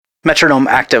Metronome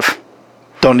active.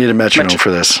 Don't need a metronome for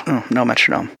this. Oh, no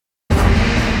metronome.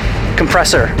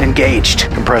 Compressor engaged.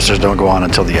 Compressors don't go on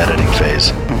until the editing phase.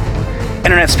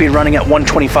 Internet speed running at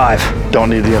 125.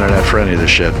 Don't need the internet for any of this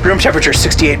shit. Room temperature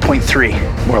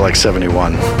 68.3. More like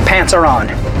 71. Pants are on.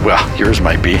 Well, yours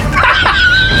might be.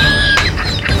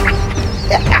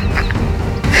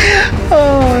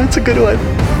 Oh, that's a good one.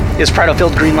 Is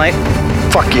Prattlefield green light?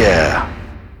 Fuck yeah.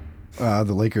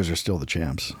 The Lakers are still the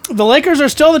champs. The Lakers are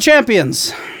still the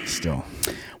champions. Still.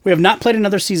 We have not played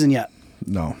another season yet.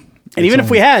 No. And even if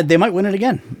we had, they might win it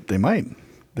again. They might.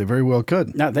 They very well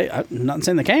could. No, I'm not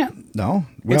saying they can't. No.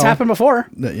 Well, It's happened before.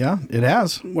 Yeah, it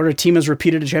has. Where a team has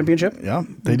repeated a championship. Yeah.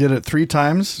 They did it 3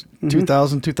 times.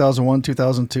 2000, 2001,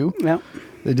 2002. Yeah.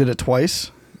 They did it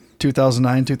twice.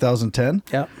 2009, 2010.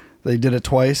 Yeah. They did it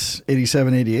twice.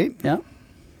 87, 88. Yeah.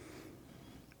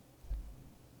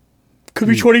 Could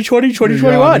be 2020,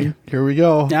 2021. Here we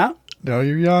go. Yeah. No,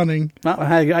 you're yawning. Well,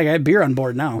 I got beer on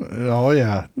board now. Oh,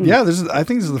 yeah. Yeah, I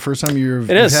think this is the first time you've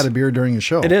had a beer during a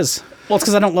show. It is. Well, it's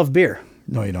because I don't love beer.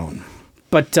 No, you don't.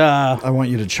 But I want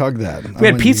you to chug that. We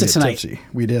had pizza tonight. Tipsy.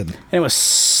 We did. And it was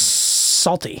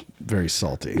salty. Very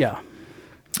salty. Yeah.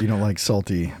 You don't like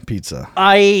salty pizza.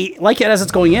 I like it as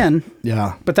it's going in.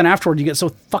 Yeah. But then afterward, you get so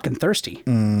fucking thirsty.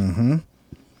 Mm-hmm.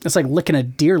 It's like licking a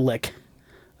deer lick.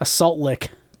 A salt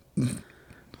lick.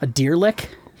 A deer lick?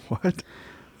 What?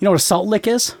 You know what a salt lick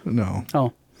is? No.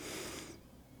 Oh.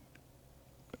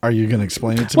 Are you going to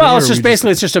explain it to me? Well, it's just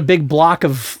basically, it's just a big block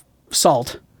of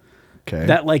salt. Okay.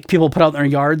 That like people put out in their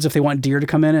yards if they want deer to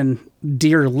come in and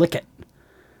deer lick it.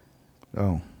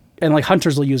 Oh. And like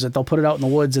hunters will use it. They'll put it out in the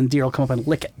woods and deer will come up and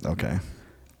lick it. Okay.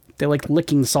 They like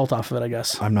licking the salt off of it, I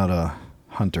guess. I'm not a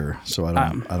hunter, so I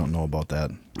don't know about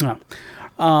that. Yeah.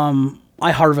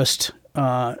 I harvest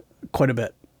quite a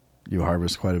bit. You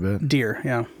harvest quite a bit? Deer,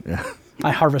 yeah. Yeah.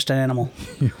 I harvest an animal.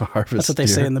 You harvest That's what they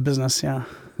deer? say in the business, yeah.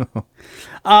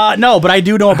 No, but I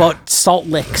do know about salt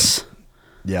licks.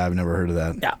 Yeah, I've never heard of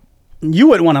that. Yeah. You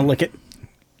wouldn't want to lick it.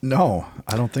 No,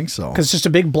 I don't think so. Because it's just a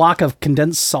big block of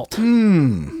condensed salt.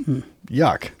 Yuck.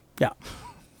 Yeah.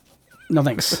 No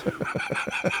thanks.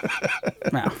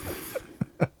 Yeah.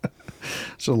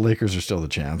 So the Lakers are still the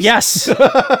champs. Yes.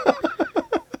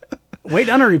 Wait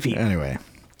on a repeat. Anyway.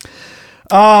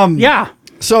 Yeah.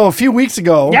 So a few weeks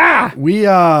ago, Yeah.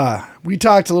 we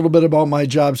talked a little bit about my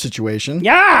job situation.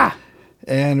 Yeah.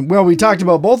 And well, we talked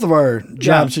about both of our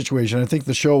job Yeah. situation. I think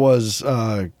the show was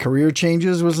Career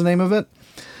Changes was the name of it.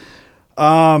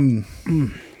 And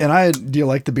do you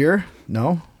like the beer?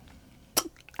 No.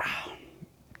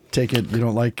 Take it. You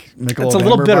don't like Michelob? It's a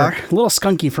little bitter, Amberbach? a little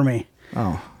skunky for me.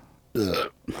 Oh,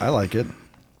 I like it.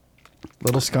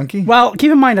 Little skunky. Well,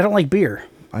 keep in mind, I don't like beer.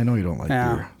 I know you don't like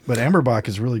Yeah. beer, but Amberbach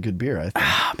is really good beer. I think.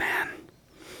 Oh, man.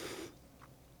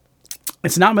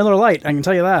 It's not Miller Lite, I can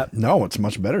tell you that. No, it's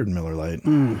much better than Miller Lite.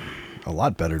 A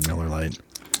lot better than Miller Lite.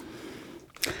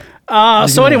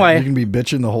 Anyway, you can be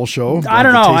bitching the whole show. I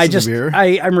don't know. Beer.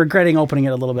 I'm regretting opening it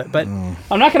a little bit, but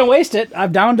I'm not going to waste it.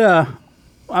 I've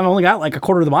only got like a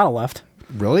quarter of the bottle left.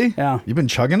 Really? Yeah. You've been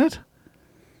chugging it?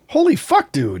 Holy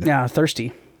fuck, dude. Yeah,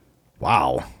 thirsty.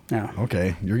 Wow. Yeah.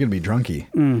 Okay, you're gonna be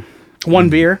drunky. One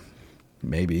beer,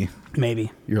 Maybe.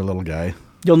 maybe. You're a little guy.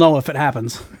 You'll know if it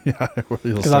happens Yeah.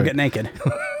 because I'll get naked.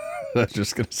 I was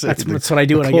just gonna say That's what I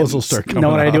do when I clothes get. will start coming know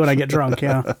what I do off. when I get drunk.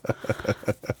 Yeah.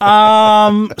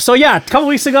 So yeah, a couple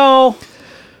weeks ago,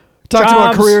 talked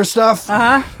about jobs. career stuff.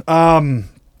 Uh-huh.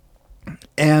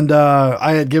 And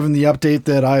I had given the update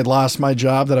that I had lost my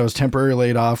job, that I was temporarily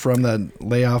laid off from. That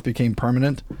layoff became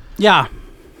permanent. Yeah.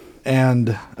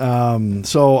 And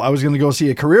so I was going to go see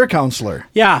a career counselor.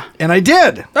 Yeah. And I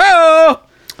did. Oh.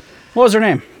 What was her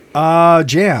name?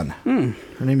 Jan.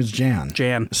 Her name is Jan.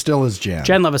 Jan. Still is Jan.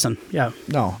 Jan Levison. Yeah.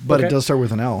 No, but Okay. it does start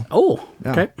with an L. Oh.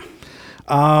 Yeah. Okay.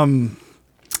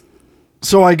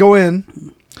 So I go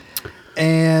in,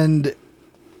 and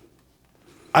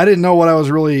I didn't know what I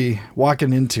was really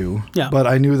walking into. Yeah. But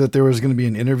I knew that there was going to be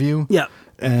an interview. Yeah.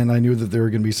 And I knew that there were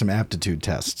going to be some aptitude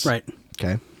tests. Right.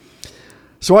 Okay.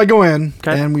 So I go in,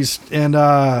 Okay. and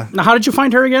Now, how did you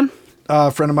find her again?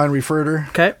 a friend of mine referred her,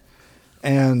 Okay.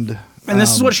 and And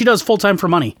this is what she does full time for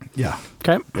money. yeah,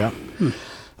 Okay. yeah.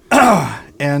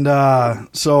 And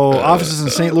so offices in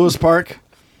St. Louis Park,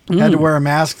 had to wear a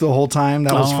mask the whole time.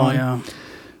 That was fun.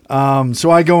 Yeah.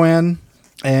 So I go in,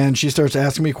 and she starts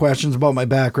asking me questions about my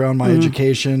background, my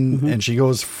education, and she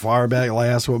goes far back. I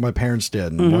asked what my parents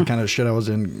did and what kind of shit I was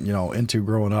into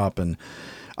growing up, and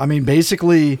I mean,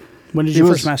 basically, When did you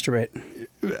first masturbate?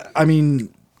 I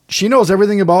mean, she knows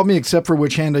everything about me except for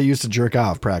which hand I used to jerk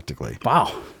off, practically.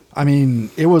 Wow. I mean,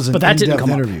 it was an But that didn't in-depth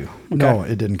come up. interview. Okay. No,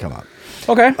 it didn't come up.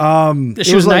 Okay.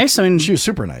 She was nice. I mean, she was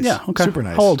super nice. Yeah. Okay. Super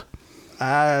nice. How old?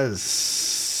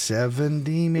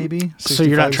 70 maybe. So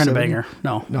you're not trying 70? to bang her?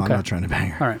 No. No, Okay. I'm not trying to bang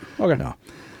her. All right. Okay. No.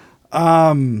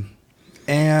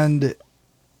 And the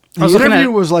was looking interview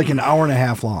at- was like an hour and a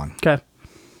half long. Okay.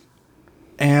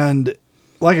 And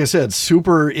like I said,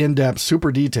 super in-depth,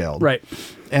 super detailed. Right.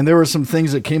 And there were some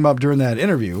things that came up during that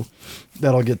interview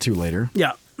that I'll get to later.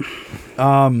 Yeah.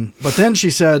 But then she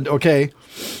said, okay,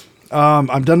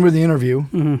 I'm done with the interview.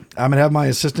 Mm-hmm. I'm going to have my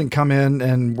assistant come in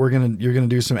and you're going to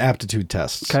do some aptitude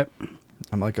tests. Okay.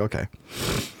 I'm like, okay.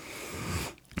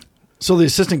 So the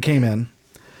assistant came in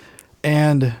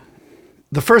and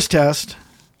the first test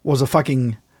was a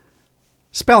fucking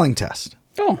spelling test.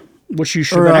 Oh, which you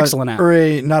should have been excellent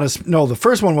at. No, the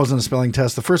first one wasn't a spelling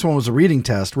test. The first one was a reading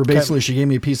test where basically she gave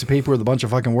me a piece of paper with a bunch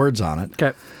of fucking words on it.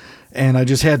 Okay. And I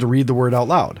just had to read the word out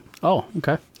loud. Oh,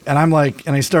 okay. And I'm like,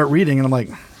 and I start reading and I'm like,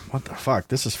 what the fuck?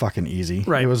 This is fucking easy.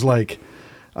 Right. It was like,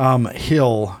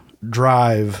 hill,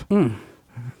 drive,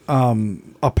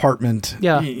 apartment,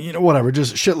 Yeah. whatever,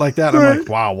 just shit like that. And I'm like,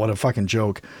 wow, what a fucking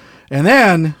joke. And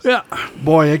then, Yeah.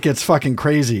 boy, it gets fucking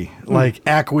crazy. Like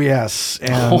acquiesce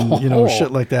and,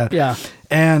 shit like that. Yeah.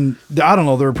 And I don't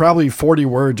know, there were probably 40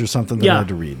 words or something that I Yeah. had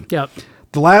to read. Yeah.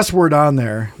 The last word on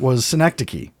there was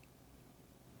Synecdoche,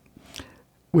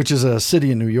 which is a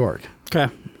city in New York.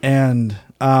 Okay. And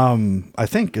I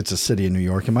think it's a city in New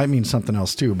York. It might mean something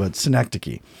else too, but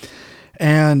Synecdoche.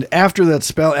 And after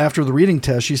the reading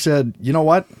test, she said, "You know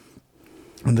what?"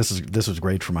 And this was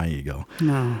great for my ego.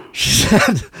 No.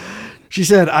 She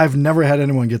said, "I've never had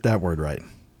anyone get that word right."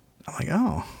 I'm like,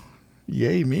 "Oh,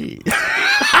 yay me!"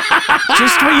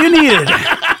 Just what you needed.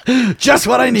 Just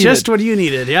what I needed. Just what you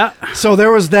needed. Yeah. So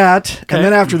there was that, Okay. and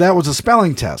then after that was a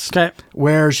spelling test. Okay.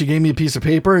 Where she gave me a piece of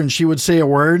paper and she would say a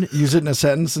word, use it in a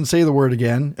sentence, and say the word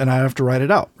again, and I have to write it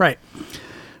out. Right.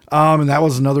 And that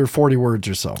was another 40 words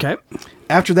or so. Okay.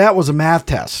 After that was a math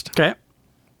test, Okay.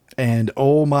 and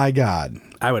oh my God,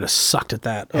 I would have sucked at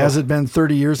that. has it been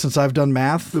 30 years since I've done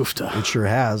math? Oofta. It sure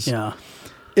has. Yeah.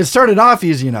 It started off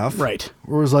easy enough. Right. It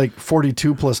was like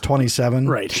 42 plus 27.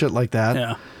 Right. Shit like that.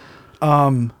 Yeah.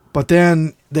 But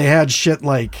then they had shit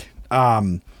like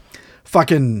fucking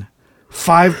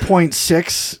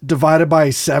 5.6 divided by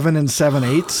 7 and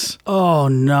 7/8. Oh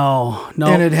no. No.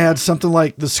 And it had something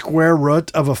like the square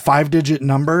root of a 5-digit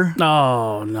number.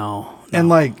 Oh no. And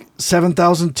like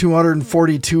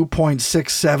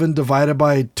 7,242.67 divided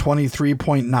by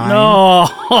 23.9. No.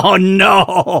 Oh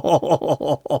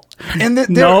no. And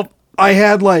Nope. I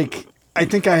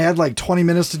think I had like 20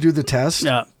 minutes to do the test.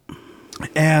 Yeah.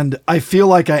 And I feel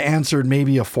like I answered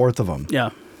maybe a fourth of them. Yeah.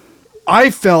 I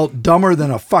felt dumber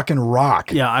than a fucking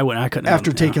rock. Yeah. I couldn't.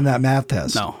 After yeah. taking that math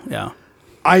test. No. Yeah.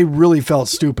 I really felt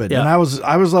stupid. Yeah. And I was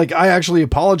like, I actually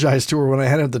apologized to her when I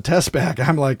handed the test back.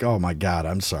 I'm like, oh my God,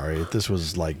 I'm sorry. This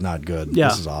was like not good. Yeah.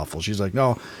 This is awful. She's like,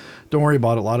 no, don't worry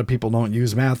about it. A lot of people don't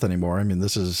use math anymore. I mean,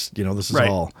 this is Right.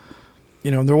 all,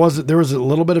 there was a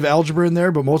little bit of algebra in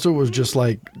there, but most of it was just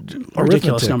like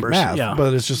Ridiculous arithmetic, numbers. math. Yeah.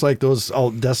 But it's just like those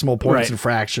all decimal points Right. and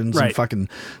fractions Right. and fucking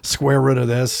square root of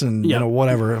this and, Yep.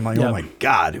 whatever. I'm like, Yep. oh my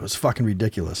God, it was fucking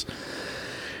ridiculous.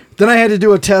 Then I had to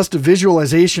do a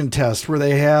visualization test where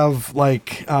they have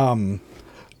like,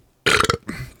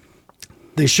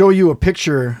 they show you a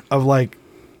picture of like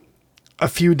a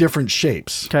few different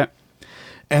shapes. Okay.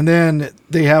 And then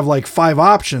they have like 5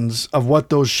 options of what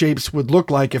those shapes would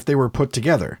look like if they were put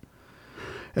together.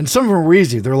 And some of them were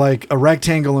easy. They're like a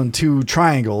rectangle and 2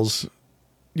 triangles.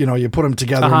 You put them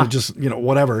together and it just,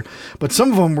 whatever. But some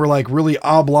of them were like really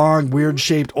oblong, weird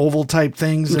shaped oval type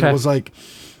things. And Okay. it was like,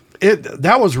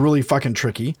 that was really fucking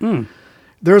tricky.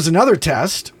 There was another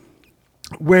test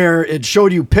where it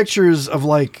showed you pictures of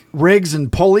like rigs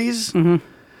and pulleys. And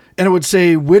it would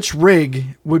say which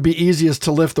rig would be easiest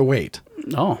to lift the weight.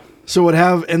 Oh. So it would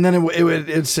have, and then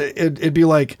it'd be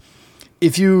like,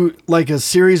 if you like a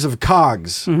series of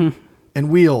cogs and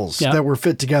wheels Yep. that were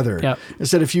fit together. Yep. It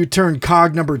said if you turn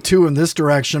cog number 2 in this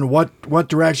direction, what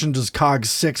direction does cog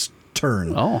 6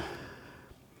 turn? Oh.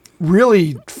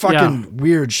 Really fucking Yeah.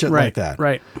 weird shit Right. like that.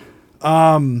 Right.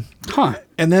 Huh.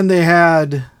 And then they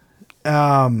had,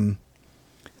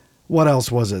 what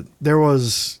else was it? There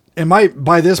was,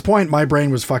 by this point, my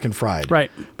brain was fucking fried. Right.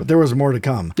 But there was more to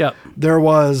come. Yep. There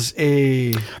was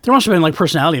a, There must have been like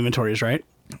personality inventories, right?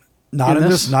 not in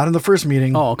this, not in the first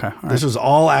meeting. Oh, okay. All This right. was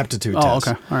all aptitude Oh, tests.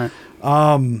 okay. All right.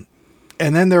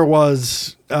 And then there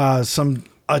was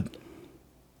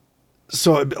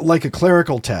so like a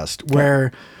clerical test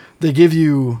where they give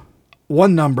you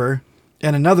one number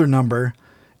and another number,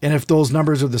 and if those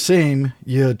numbers are the same,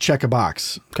 you check a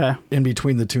box Okay. in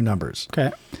between the 2 numbers.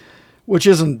 Okay. which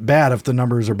isn't bad if the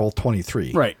numbers are both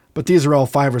 23. Right. But these are all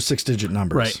 5 or 6 digit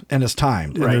numbers. Right. And it's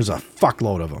timed. And Right. there's a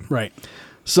fuckload of them. Right.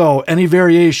 So any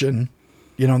variation,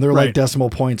 they're Right. like decimal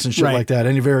points and shit Right. like that.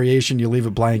 Any variation, you leave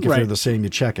it blank. If Right. they're the same, you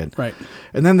check it. Right.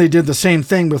 And then they did the same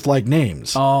thing with like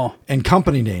names Oh. and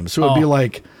company names. So it'd be Oh.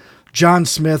 like John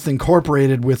Smith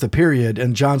Incorporated with a period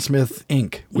and John Smith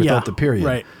Inc. without the period.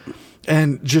 Right.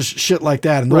 And just shit like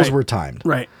that. And those Right. were timed.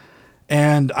 Right.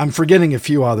 And I'm forgetting a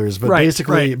few others, but Right,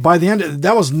 basically right. by the end,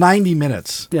 that was 90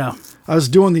 minutes. Yeah. I was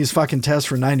doing these fucking tests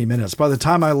for 90 minutes. By the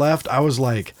time I left,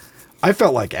 I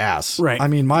felt like ass. Right. I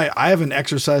mean, I haven't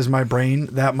exercised my brain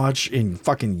that much in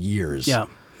fucking years. Yeah.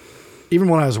 Even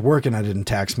when I was working, I didn't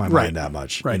tax my Right. mind that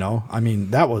much. Right. I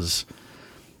mean, that was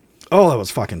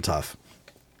fucking tough.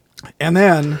 And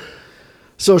then,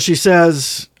 so she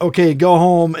says, okay, go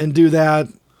home and do that.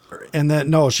 And then,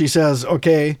 no, she says,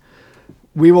 okay,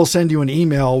 we will send you an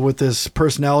email with this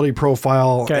personality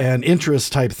profile Okay. and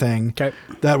interest type thing Okay.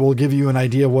 that will give you an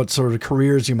idea what sort of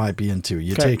careers you might be into.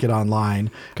 You Okay. take it online.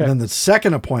 Okay. And then the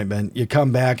second appointment, you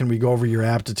come back and we go over your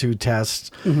aptitude tests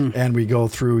and we go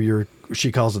through she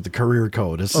calls it the career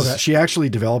code. Okay. She actually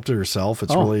developed it herself.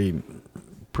 It's really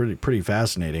pretty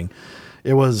fascinating.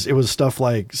 It was stuff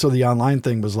like, so the online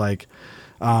thing was like,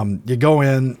 you go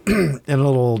in and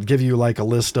it'll give you like a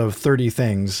list of 30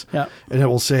 things Yeah. and it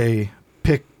will say,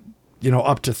 pick,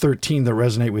 up to 13 that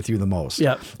resonate with you the most.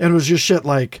 Yeah. And it was just shit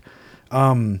like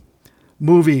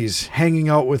movies, hanging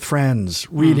out with friends,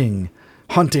 reading,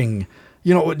 hunting,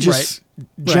 just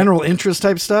general interest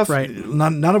type stuff. Right.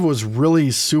 None of it was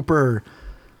really super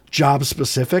job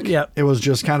specific. Yeah. It was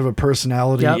just kind of a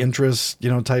personality Yeah. interest,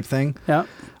 type thing. Yeah.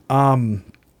 And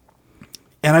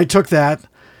I took that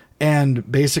and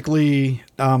basically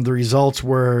the results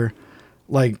were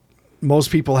like,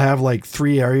 most people have like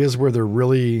 3 areas where they're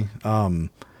really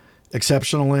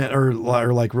exceptional in or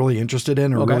like really interested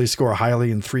in or Okay. really score highly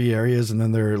in 3 areas. And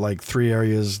then there are like 3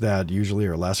 areas that usually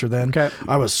are lesser than. Okay.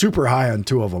 I was super high on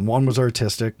 2 of them. One was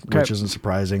artistic, Okay. which isn't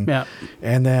surprising. Yeah.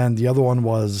 And then the other one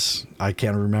was, I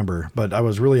can't remember, but I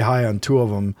was really high on 2 of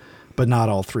them, but not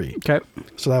all 3. Okay.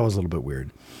 So that was a little bit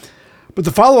weird. But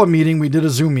the follow-up meeting, we did a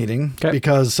Zoom meeting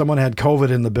because someone had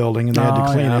COVID in the building and they had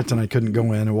to clean it and I couldn't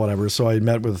go in or whatever. So I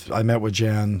met with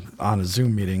Jan on a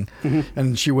Zoom meeting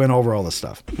and she went over all this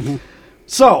stuff.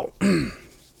 So,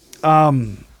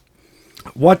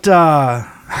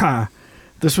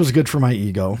 this was good for my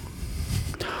ego.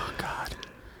 Oh, God.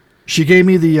 She gave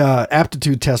me the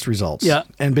aptitude test results. Yeah.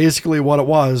 And basically what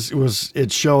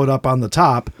it showed up on the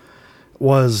top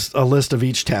was a list of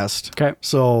each test. Okay.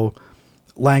 So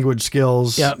language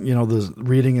skills, Yep. the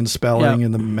reading and spelling Yep.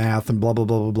 and the math and blah, blah,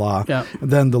 blah, blah, blah. Yep. And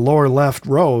then the lower left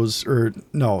rows,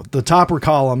 the top were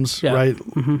columns, Yep. right?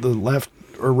 The left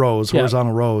are rows, Yep.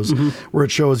 horizontal rows, where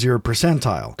it shows your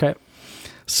percentile. Okay.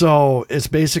 So it's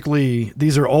basically,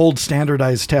 these are old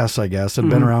standardized tests, I guess, that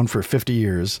have been around for 50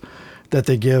 years that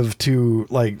they give to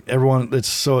like everyone.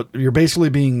 So you're basically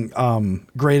being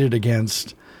graded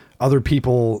against other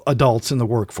people, adults in the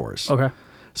workforce. Okay.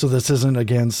 So this isn't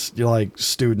against like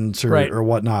students Right. or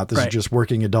whatnot. This Right. is just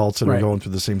working adults that are Right. going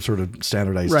through the same sort of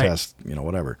standardized Right. test,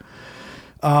 whatever.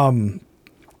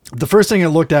 The first thing I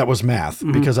looked at was math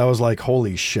because I was like,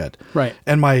 holy shit. Right.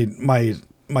 And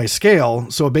my scale,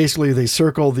 so basically they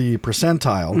circle the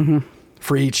percentile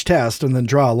for each test and then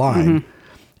draw a line.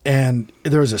 And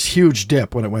there was this huge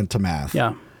dip when it went to math.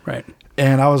 Yeah. Right.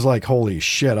 And I was like, holy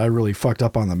shit, I really fucked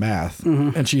up on the math.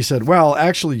 And she said, well,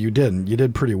 actually you didn't. You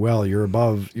did pretty well.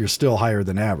 You're still higher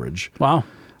than average. Wow.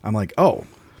 I'm like, oh.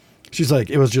 She's like,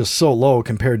 it was just so low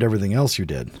compared to everything else you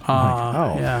did. I'm like,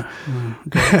 oh.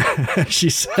 Yeah. She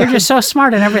said, You're just so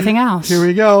smart in everything else. here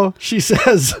we go. She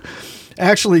says,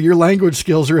 actually, your language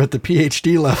skills are at the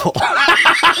PhD level.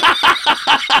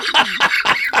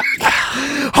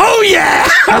 Oh, yeah.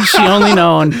 Had she only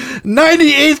known.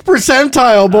 98th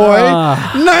percentile, boy.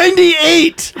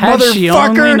 98. Had motherfucker. she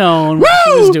only known what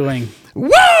she was doing.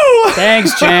 Woo!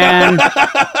 Thanks, Jan.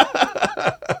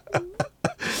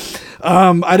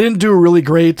 I didn't do really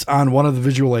great on one of the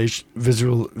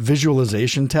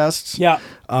visualization tests. Yeah.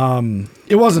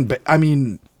 It wasn't, I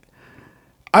mean,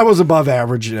 I was above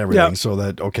average and everything, Yeah. so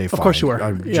that, okay, fine. Of course you were.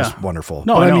 I'm Yeah. just wonderful.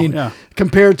 No, but I know, mean, yeah.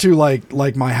 compared to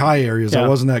like my high areas, I Yeah.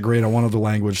 wasn't that great on one of the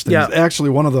language things. Yeah. Actually,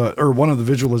 one of the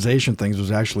visualization things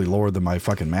was actually lower than my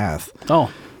fucking math. Oh.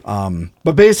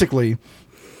 But basically,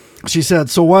 she said,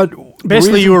 so what?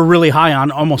 Basically, you were really high on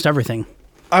almost everything.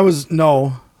 I was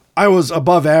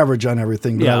above average on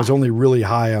everything, but I Yeah. was only really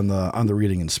high on the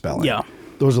reading and spelling. Yeah.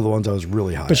 Those are the ones I was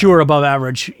really high But on. you were above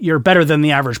average. You're better than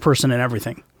the average person in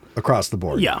everything. across the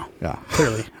board. Yeah. Yeah.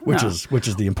 Clearly. Which Yeah. is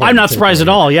the important. I'm not surprised takeaway. at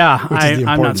all. Yeah. Which is the I'm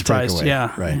not important surprised. takeaway.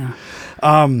 Yeah. Right.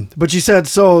 Yeah. But she said,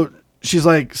 she's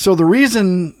like, so the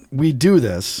reason we do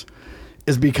this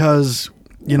is because,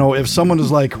 if someone is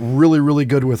like really, really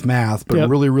good with math, but Yep.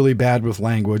 really, really bad with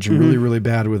language and really, really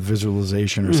bad with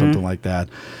visualization or something like that,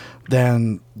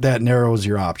 then that narrows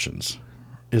your options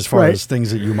as far Right. as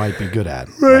things that you might be good at.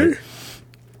 Right.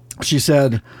 She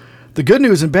said, the good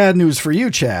news and bad news for you,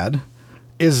 Chad,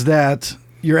 is that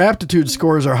your aptitude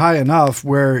scores are high enough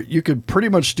where you could pretty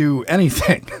much do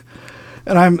anything.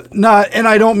 And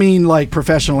I don't mean like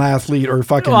professional athlete or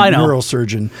fucking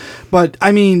neurosurgeon, but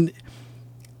I mean,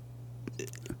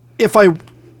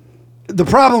 the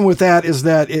problem with that is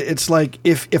that it's like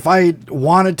if I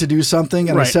wanted to do something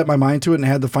and I set my mind to it and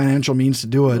had the financial means to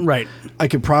do it, Right. I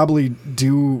could probably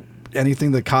do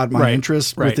anything that caught my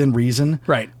interest within reason.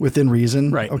 Right. Within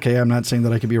reason. Right. Okay, I'm not saying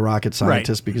that I could be a rocket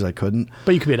scientist because I couldn't.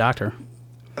 But you could be a doctor.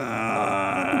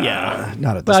 Yeah.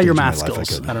 Not at this stage your of my math life, I skills.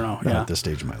 couldn't. I don't know. Not Yeah. at this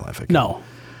stage of my life, I couldn't. No.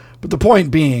 But the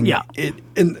point being, Yeah.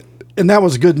 And that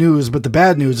was good news, but the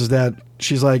bad news is that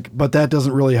she's like, but that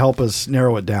doesn't really help us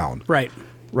narrow it down. Right.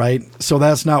 Right? So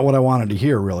that's not what I wanted to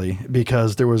hear, really,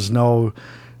 because there was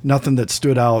nothing that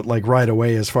stood out like right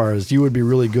away as far as you would be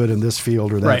really good in this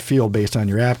field or that field based on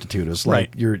your aptitude. It's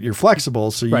like you're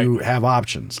flexible, so you have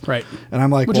options. Right. And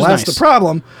I'm like, Which well, is that's nice. the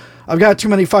problem. I've got too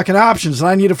many fucking options and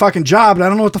I need a fucking job and I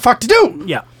don't know what the fuck to do.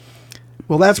 Yeah.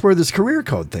 Well, that's where this career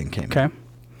code thing came in. Okay.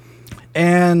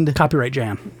 And Copyright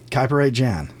Jan.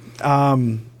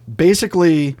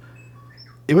 Basically,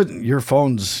 it was your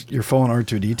phone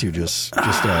R2D2 just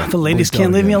The ladies blinked can't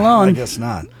out leave me again. alone. I guess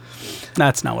not.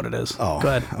 That's not what it is. Oh, Go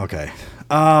ahead. Okay.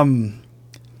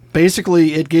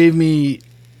 Basically, it gave me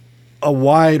a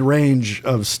wide range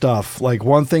of stuff. Like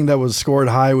one thing that was scored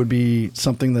high would be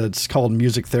something that's called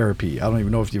music therapy. I don't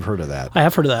even know if you've heard of that. I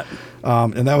have heard of that.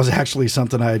 And that was actually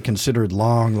something I had considered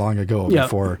long, long ago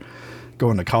before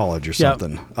going to college or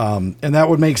something. And that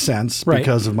would make sense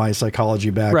because of my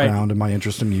psychology background and my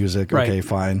interest in music. Right. Okay,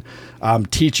 fine.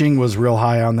 Teaching was real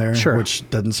high on there, Sure. which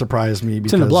doesn't surprise me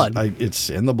because in the blood. It's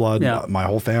in the blood. Yeah. My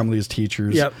whole family is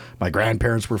teachers. Yep. My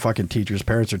grandparents were fucking teachers.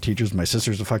 Parents are teachers. My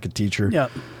sister's a fucking teacher. Yeah.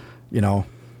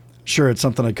 Sure, it's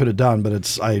something I could have done,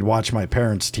 but I watched my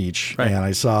parents teach and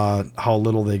I saw how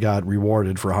little they got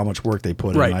rewarded for how much work they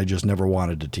put in. And I just never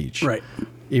wanted to teach. Right.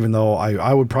 Even though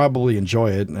I would probably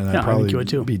enjoy it and I'd I think probably you would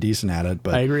too. be decent at it,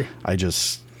 but I agree. I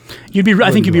just I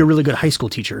think you'd be a really good high school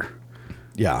teacher.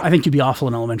 yeah. I think you'd be awful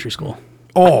in elementary school.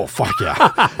 Oh fuck yeah!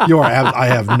 I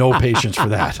have no patience for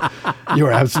that. You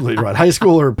are absolutely right. High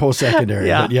school or post secondary,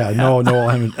 Yeah. but no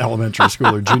elementary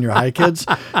school or junior high kids.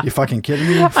 You fucking kidding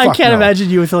me? I Fuck can't no. imagine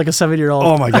you with like a 7-year-old.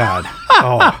 Oh my god!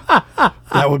 Oh,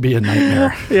 that would be a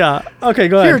nightmare. Yeah. Okay,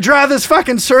 go ahead. Here, draw this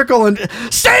fucking circle and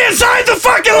stay inside the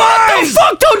fucking lines.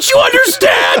 Fuck, don't you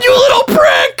understand, you little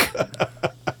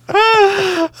prick?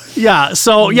 Yeah.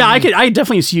 So I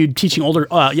definitely see you teaching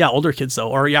older kids though,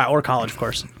 or college, of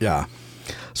course. Yeah.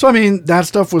 So I mean, that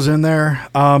stuff was in there.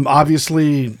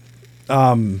 Obviously,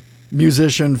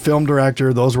 musician, film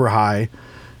director, those were high,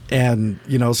 and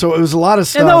so it was a lot of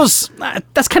stuff. And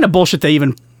that's kind of bullshit. They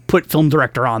even put film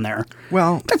director on there.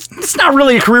 Well, That's not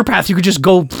really a career path you could just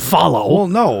go follow. well,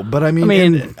 no, but I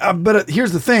mean,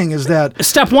 here's the thing: is that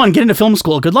Step one, get into film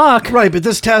school. Good luck. right? But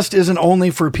this test isn't only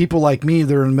for people like me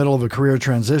that are in the middle of a career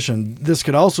transition. This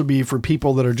could also be for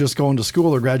people that are just going to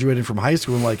school or graduating from high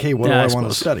school and like, hey, what do I want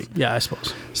to study? Yeah, I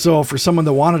suppose. So for someone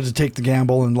that wanted to take the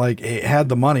gamble and like had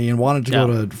the money and wanted to go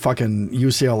to fucking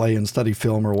UCLA and study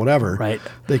film or whatever, Right.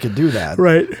 they could do that.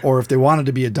 Right. Or if they wanted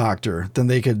to be a doctor, then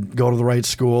they could go to the right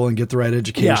school and get the right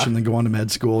education, then go on to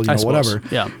med school, I suppose. whatever.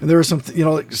 Yeah. And there was some,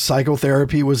 like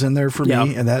psychotherapy was in there for Yeah.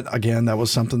 me, and that was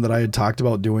something that I had talked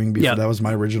about doing before. Yeah. That was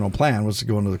my original plan, was to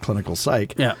go into the clinical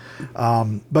psych. Yeah.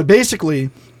 But basically,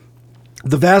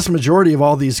 the vast majority of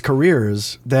all these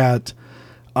careers that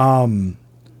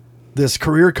this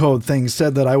career code thing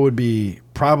said that I would be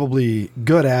probably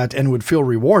good at and would feel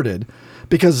rewarded,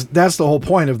 because that's the whole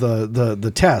point of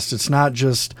the test. It's not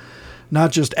just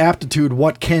aptitude,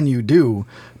 what can you do,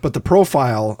 but the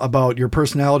profile about your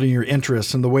personality and your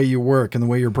interests and the way you work and the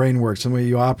way your brain works and the way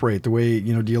you operate, the way,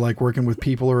 do you like working with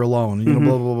people or alone, blah,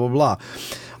 blah, blah, blah, blah.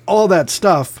 All that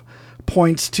stuff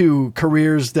points to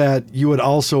careers that you would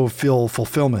also feel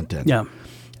fulfillment in. Yeah.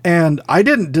 And I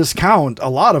didn't discount a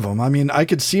lot of them. I mean, I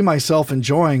could see myself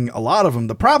enjoying a lot of them.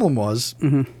 The problem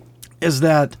is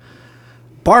that,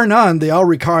 bar none, they all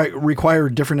require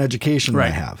different education than I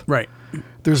have. Right.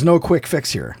 There's no quick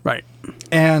fix here. Right.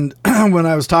 And when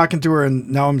I was talking to her, and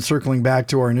now I'm circling back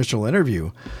to our initial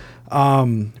interview,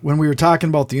 when we were talking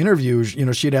about the interviews,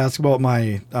 she'd asked about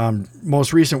my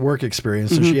most recent work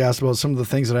experience, and she asked about some of the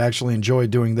things that I actually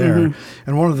enjoyed doing there.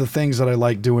 And one of the things that I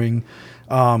liked doing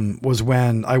was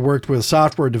when I worked with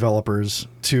software developers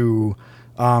to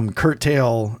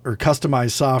curtail or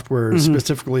customize software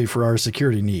specifically for our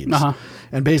security needs.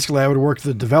 And basically I would work with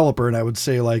the developer and I would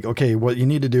say like, okay, what you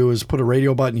need to do is put a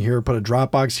radio button here, put a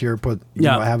Dropbox here,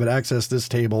 have it access this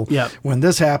table. When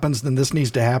this happens, then this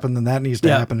needs to happen, then that needs to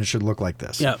happen. It should look like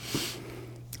this.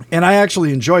 And I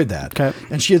actually enjoyed that. Okay.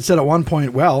 And she had said at one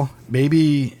point, well,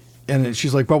 maybe... And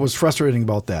she's like, what was frustrating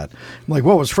about that? I'm like,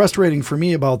 what was frustrating for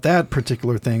me about that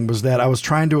particular thing was that I was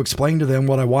trying to explain to them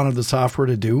what I wanted the software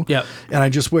to do. And I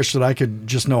just wish that I could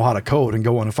just know how to code and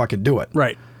go in and fucking do it.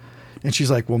 Right. And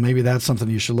she's like, well, maybe that's something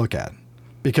you should look at.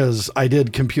 Because I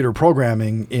did computer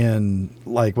programming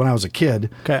when I was a kid.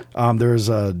 Okay. There's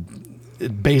a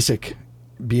basic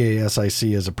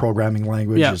BASIC as a programming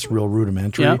language. It's real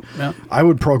rudimentary. I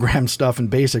would program stuff in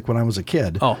BASIC when I was a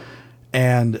kid.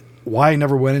 And why I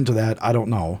never went into that, I don't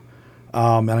know.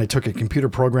 And I took a computer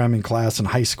programming class in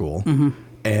high school,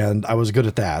 and I was good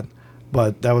at that.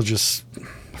 But that was just,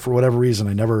 for whatever reason,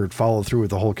 I never followed through with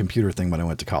the whole computer thing when I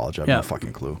went to college. I have no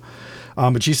fucking clue.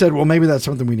 But she said, well, maybe that's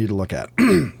something we need to look at.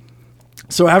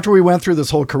 So after we went through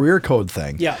this whole career code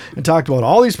thing and talked about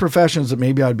all these professions that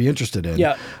maybe I'd be interested in,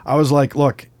 I was like,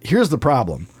 look, here's the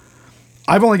problem.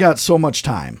 I've only got so much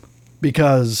time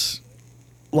because,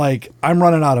 I'm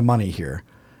running out of money here.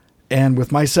 And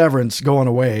with my severance going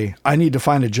away, I need to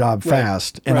find a job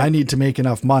fast, and I need to make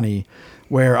enough money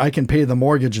where I can pay the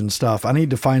mortgage and stuff. I need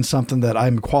to find something that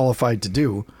I'm qualified to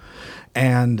do.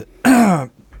 And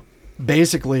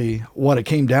basically what it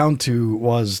came down to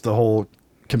was the whole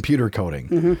computer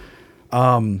coding.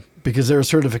 Because there are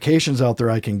certifications out there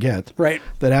I can get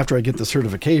that after I get the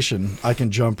certification, I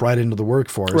can jump right into the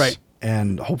workforce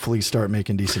and hopefully start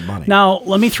making decent money. Now,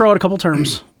 let me throw out a couple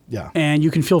terms. Yeah. And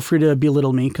you can feel free to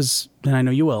belittle me because then I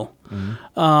know you will.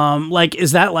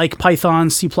 Is that like Python,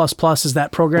 C++? Is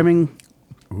that programming?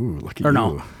 Ooh, look at or you.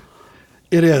 No?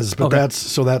 It is, but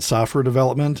that's software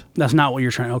development. That's not what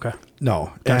you're trying. Okay.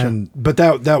 No. Gotcha. But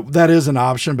that is an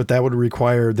option, but that would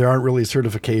require, there aren't really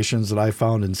certifications that I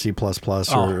found in C++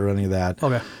 or any of that.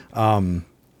 Okay.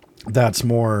 That's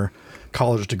more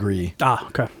college degree.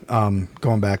 Okay.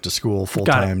 Going back to school full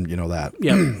time, that.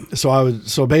 Yeah.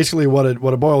 So basically what it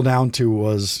boiled down to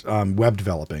was web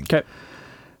developing. Okay.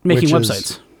 Making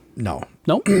websites. No.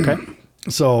 Okay.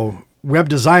 So web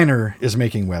designer is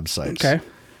making websites. Okay.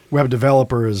 Web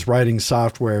developer is writing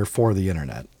software for the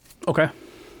internet. Okay.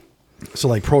 So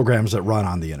like programs that run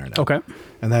on the internet. Okay.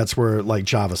 And that's where like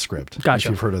JavaScript. Gotcha.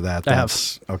 If you've heard of that.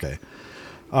 That's okay.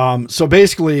 So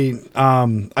basically,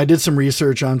 I did some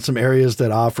research on some areas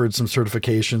that offered some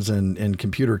certifications in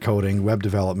computer coding, web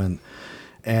development,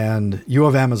 and U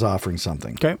of M is offering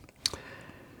something. Okay.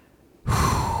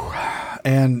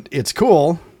 And it's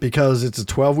cool because it's a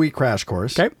 12-week crash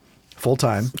course. Okay. Full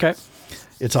time. Okay.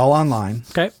 It's all online.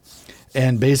 Okay.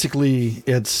 And basically,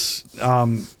 it's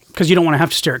because you don't want to have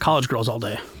to stare at college girls all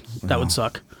day. That would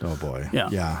suck. Oh boy. Yeah.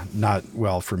 Yeah. Not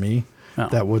well for me. No.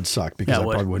 That would suck because I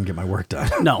probably wouldn't get my work done.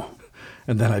 No.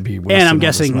 And then I'd be wasting and I'm all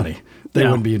guessing this money. They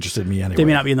wouldn't be interested in me anyway. They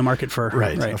may not be in the market for a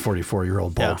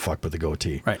 44-year-old bald fuck with a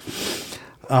goatee. Right.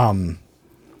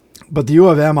 But the U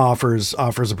of M offers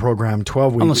a program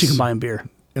 12 weeks. Unless you can buy them beer.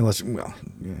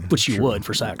 Which you would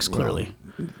for sex, clearly.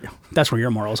 That's where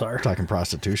your morals are. Talking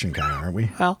prostitution kind of, aren't we?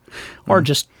 Well, or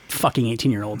just fucking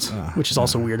 18-year-olds, which is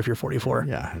also weird if you're 44.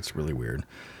 Yeah, it's really weird.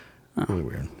 Really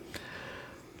weird.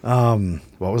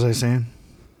 What was I saying?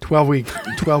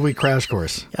 12-week crash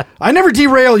course. Yeah. I never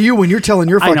derail you when you're telling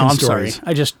your fucking stories.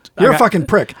 Sorry. You're a fucking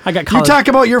prick. I got college. You talk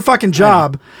about your fucking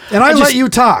job, and I let you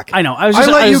talk. I know. I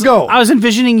let you go. I was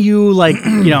envisioning you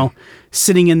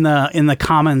sitting in the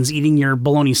commons eating your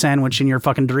bologna sandwich and your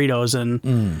fucking Doritos,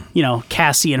 and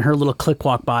Cassie and her little clique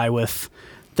walk by with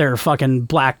their fucking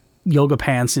black yoga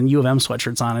pants and U of M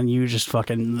sweatshirts on, and you just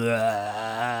fucking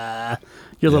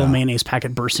your little mayonnaise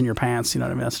packet bursts in your pants. You know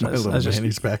what I mean? That's what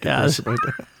mayonnaise packet bursts right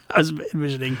there. I was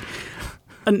envisioning.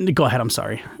 Go ahead. I'm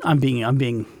sorry. I'm being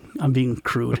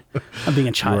crude. I'm being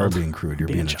a child. You are being crude. You're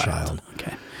being a child.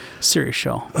 Okay. Serious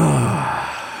show.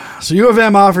 So U of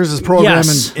M offers this program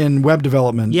Yes. in web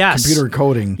development, Yes. computer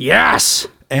coding. Yes.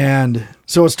 And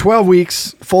so it's 12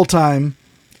 weeks, full time.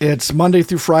 It's Monday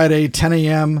through Friday, 10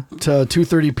 a.m. to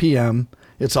 2:30 p.m.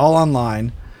 It's all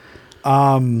online.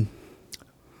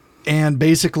 And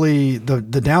basically the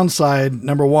downside,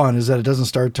 number one, is that it doesn't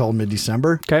start till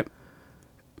mid-December. Okay.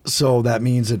 So that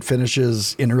means it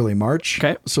finishes in early March.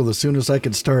 Okay. So the soonest I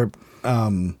could start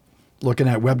looking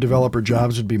at web developer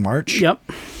jobs would be March. Yep.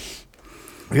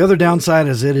 The other downside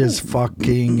is it is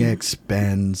fucking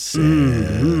expensive.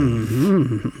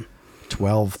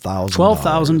 $12,000.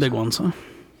 12,000 big ones, huh?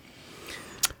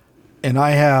 And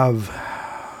I have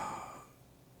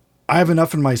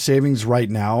enough in my savings right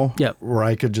now where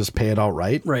I could just pay it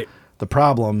outright. Right. The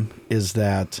problem is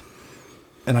that,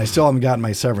 and I still haven't gotten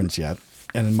my severance yet,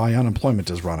 and my unemployment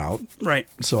has run out. Right.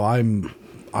 So I'm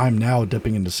now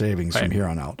dipping into savings from here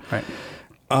on out. Right.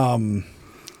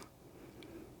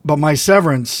 But my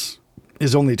severance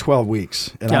is only 12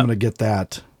 weeks, and I'm Yep. going to get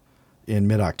that in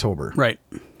mid-October. Right.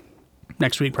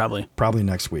 Next week, probably. Probably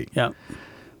next week. Yeah.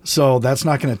 So that's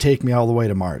not going to take me all the way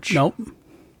to March. Nope.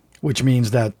 Which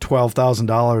means that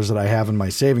 $12,000 that I have in my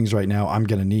savings right now, I'm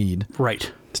going to need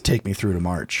Right. to take me through to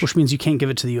March. Which means you can't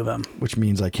give it to the U of M. Which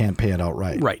means I can't pay it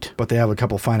outright. Right. But they have a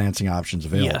couple financing options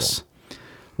available. Yes.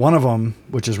 One of them,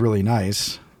 which is really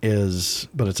nice,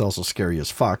 but it's also scary as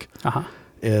fuck,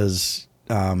 is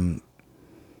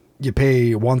you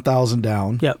pay $1,000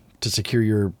 down to secure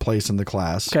your place in the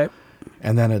class. Okay.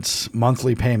 And then it's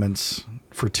monthly payments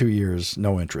for 2 years,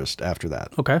 no interest after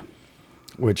that. Okay.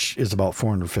 Which is about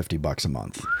 $450 a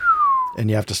month. And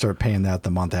you have to start paying that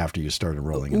the month after you start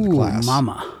enrolling in the class.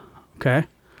 Mama. Okay.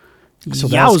 So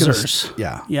Yowzers.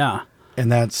 Yeah. Yeah.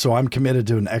 And so I'm committed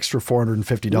to an extra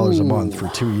 $450 a month for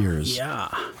 2 years. Yeah.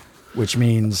 Which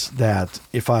means that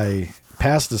if I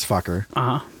pass this fucker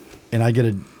and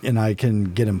I can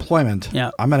get employment,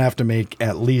 I'm going to have to make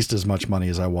at least as much money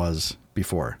as I was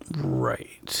before.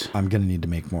 Right. I'm going to need to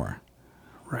make more.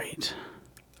 Right.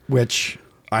 Which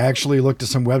I actually looked at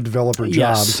some web developer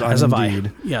jobs on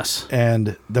Indeed. Yes.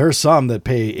 And there are some that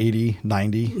pay 80,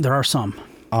 90. There are some.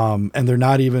 And they're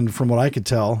not even, from what I could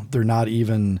tell, they're not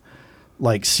even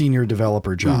like senior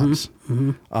developer jobs.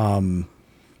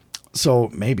 So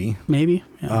maybe. Maybe.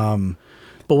 Yeah.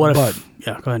 But what if...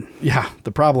 Yeah, go ahead. Yeah,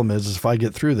 the problem is if I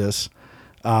get through this,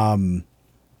 and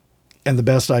the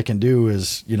best I can do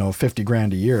is,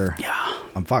 $50,000 a year. Yeah.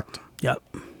 I'm fucked. Yep.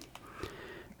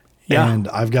 Yeah. And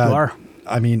I've got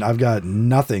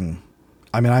nothing.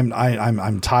 I mean,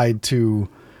 I'm tied to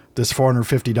this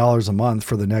 $450 a month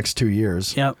for the next 2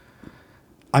 years. Yep.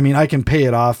 I mean, I can pay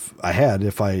it off ahead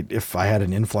if I had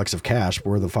an influx of cash.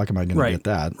 Where the fuck am I going to get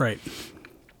that? Right.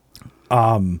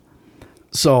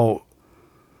 So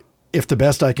if the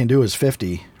best I can do is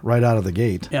 50 right out of the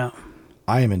gate,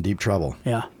 I am in deep trouble.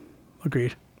 Yeah.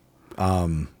 Agreed.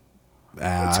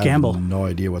 It's a gamble. I have no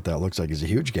idea what that looks like. It's a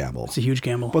huge gamble. It's a huge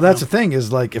gamble. Well, that's the thing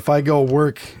is like, if I go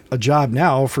work a job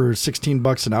now for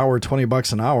 $16 an hour,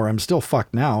 $20 an hour, I'm still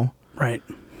fucked now. Right.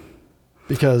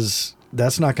 Because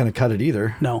that's not going to cut it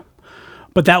either. No.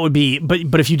 But that would be,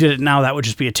 but if you did it now, that would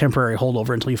just be a temporary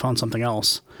holdover until you found something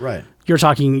else. Right. You're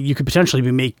talking, you could potentially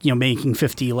be making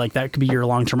 50, like that could be your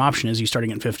long-term option is you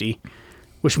starting at 50,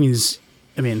 which means,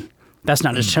 I mean, that's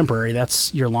not just temporary,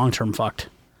 that's your long-term fucked.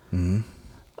 The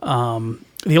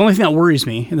only thing that worries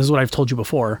me, and this is what I've told you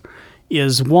before,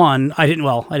 is one, I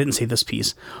didn't say this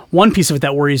piece. One piece of it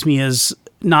that worries me is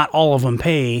not all of them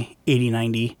pay 80,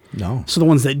 90. No. So the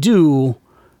ones that do,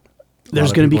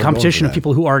 there's going to be competition of that.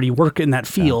 people who already work in that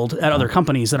field at other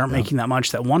companies that aren't making that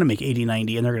much, that want to make 80,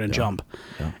 90, and they're going to jump.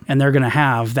 Yeah. And they're going to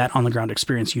have that on-the-ground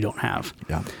experience you don't have.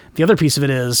 Yeah. The other piece of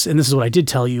it is, and this is what I did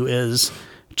tell you, is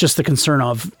just the concern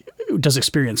of, does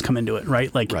experience come into it,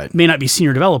 right? Like, it may not be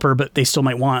senior developer, but they still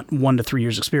might want 1 to 3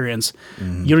 years experience.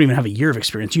 You don't even have a year of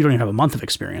experience. You don't even have a month of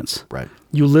experience. Right.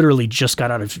 You literally just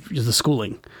got out of the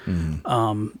schooling.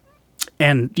 And,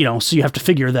 so you have to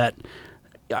figure that,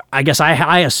 I guess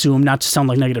I assume, not to sound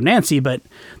like negative Nancy, but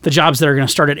the jobs that are going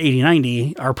to start at 80,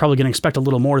 90 are probably going to expect a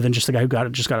little more than just the guy who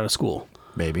just got out of school.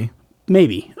 Maybe.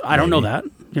 I don't know that.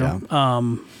 You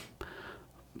know.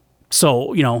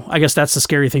 So, I guess that's the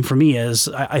scary thing for me is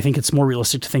I think it's more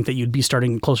realistic to think that you'd be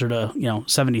starting closer to,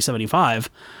 70, 75.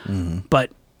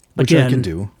 But which again, I can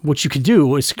do. What you can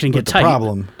do is can get tight.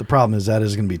 The problem is that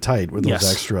is going to be tight with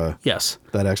those extra,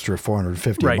 that extra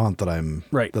 $450 a month that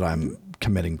I'm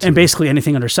committing to. And basically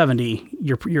anything under 70,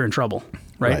 you're in trouble,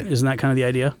 right? Isn't that kind of the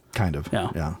idea? Kind of.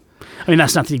 Yeah. I mean,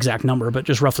 that's not the exact number, but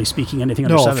just roughly speaking, anything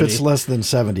under 70. No, if it's less than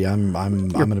 70, I'm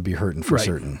going to be hurting for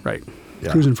certain. Right.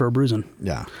 Yeah. Cruising for a bruising.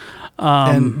 Yeah.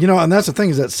 And and that's the thing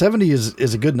is that 70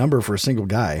 is a good number for a single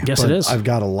guy. Yes, it is. I've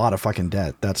got a lot of fucking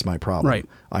debt. That's my problem. Right.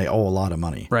 I owe a lot of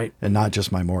money. Right. And not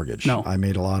just my mortgage. No. I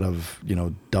made a lot of,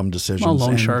 dumb decisions. Well,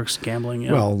 loan sharks, gambling.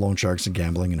 Yeah. Well, loan sharks and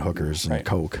gambling and hookers and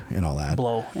coke and all that.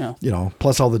 Blow. Yeah.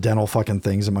 Plus all the dental fucking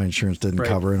things that my insurance didn't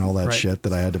cover and all that shit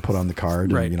that I had to put on the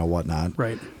card and, whatnot.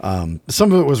 Right.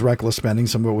 Some of it was reckless spending.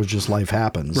 Some of it was just life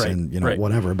happens and,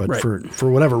 whatever. But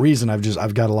for whatever reason,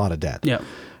 I've got a lot of debt. Yeah.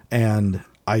 And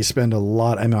I spend a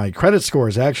lot. I mean, my credit score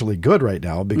is actually good right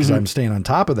now because I'm staying on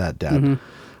top of that debt.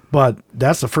 But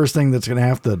that's the first thing that's going to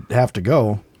have to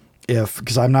go,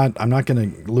 because I'm not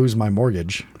going to lose my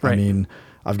mortgage. Right. I mean,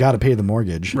 I've got to pay the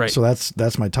mortgage. Right. So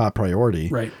that's my top priority.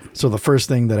 Right. So the first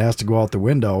thing that has to go out the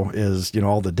window is,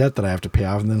 all the debt that I have to pay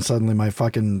off, and then suddenly my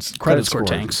fucking credit score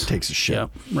takes a shit. Yeah.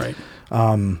 Right.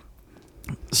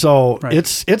 So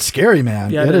it's scary,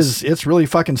 man. Yeah, It's really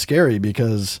fucking scary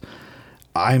because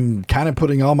I'm kind of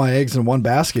putting all my eggs in one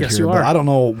basket here, but I don't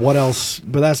know what else.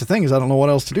 But that's the thing, is I don't know what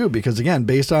else to do, because again,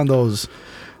 based on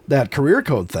that career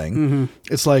code thing,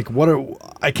 it's like,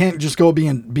 I can't just go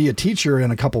be a teacher in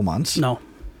a couple months. No.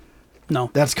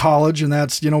 That's college, and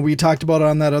that's, we talked about it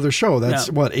on that other show. That's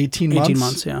 18 months? 18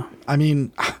 months, yeah. I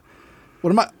mean,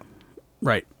 what am I?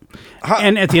 Right.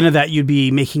 And at the end of that, you'd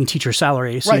be making teacher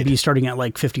salary, so you'd be starting at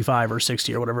like 55 or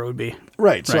 60 or whatever it would be.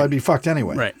 Right, so I'd be fucked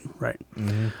anyway. Right.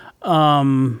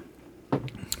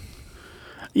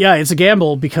 Yeah, it's a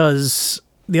gamble, because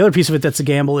the other piece of it that's a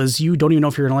gamble is you don't even know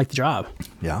if you're going to like the job.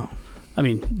 Yeah. I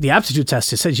mean, the aptitude test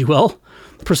says you will.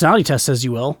 The personality test says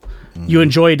you will. You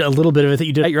enjoyed a little bit of it that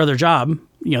you did at your other job,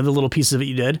 the little pieces of it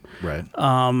you did. Right.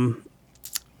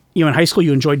 In high school,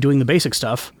 you enjoyed doing the basic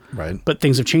stuff. Right. But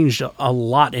things have changed a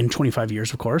lot in 25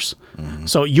 years, of course.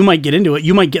 So you might get into it.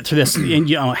 You might get through this, and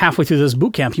halfway through this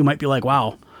boot camp, you might be like,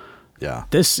 wow,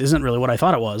 this isn't really what I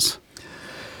thought it was.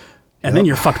 And then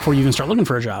you're fucked before you even start looking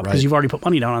for a job, because you've already put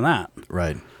money down on that.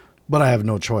 Right. But I have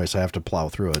no choice. I have to plow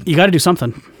through it. You got to do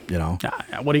something. What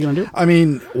are you going to do? I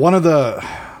mean, one of the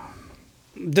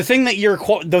thing that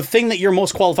you're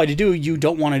most qualified to do, you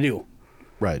don't want to do.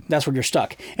 Right. That's where you're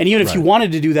stuck. And even if you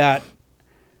wanted to do that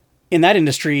in that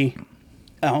industry,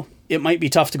 it might be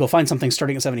tough to go find something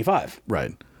starting at 75.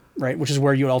 Right. Right. Which is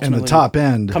where you would ultimately, and the top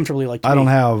end, comfortably like to I be. don't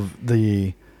have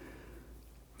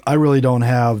I really don't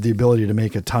have the ability to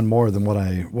make a ton more than what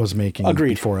I was making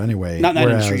before anyway. Not in that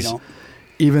industry, no.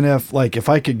 Even if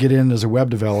I could get in as a web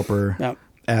developer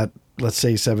at, let's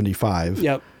say, 75.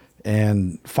 Yep.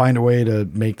 And find a way to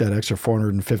make that extra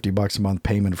 $450 a month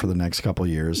payment for the next couple of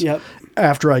years. Yep.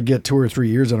 After I get 2 or 3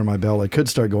 years under my belt, I could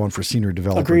start going for senior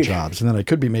developer jobs, and then I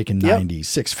could be making 90,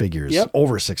 6 figures,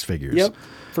 over 6 figures. Yep,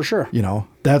 for sure.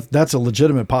 That's a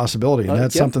legitimate possibility, and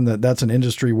that's something that's an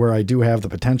industry where I do have the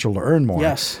potential to earn more.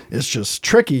 Yes. It's just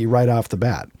tricky right off the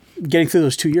bat. Getting through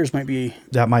those 2 years might be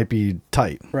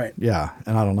tight. Right. Yeah,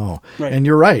 and I don't know. Right. And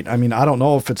you're right. I mean, I don't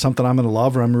know if it's something I'm going to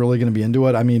love or I'm really going to be into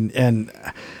it. I mean, and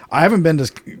I haven't been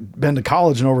to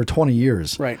college in over 20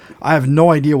 years. Right. I have no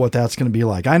idea what that's going to be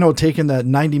like. I know taking that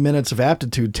 90 minutes of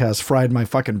aptitude test fried my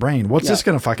fucking brain. What's this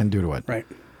going to fucking do to it? Right.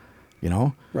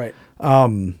 Right.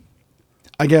 Right.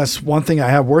 I guess one thing I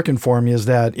have working for me is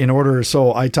that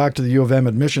so I talked to the U of M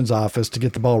admissions office to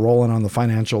get the ball rolling on the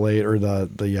financial aid, or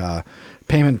the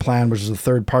payment plan, which is a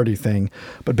third party thing.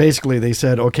 But basically they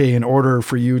said, okay, in order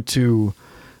for you to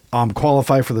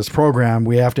qualify for this program,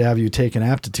 we have to have you take an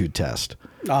aptitude test.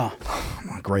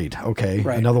 Great. Okay.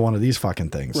 Right. Another one of these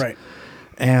fucking things. Right.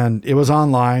 And it was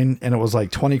online, and it was like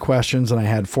 20 questions, and I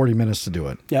had 40 minutes to do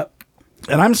it. Yep.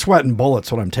 And I'm sweating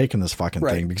bullets when I'm taking this fucking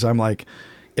thing, because I'm like,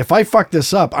 if I fuck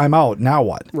this up, I'm out. Now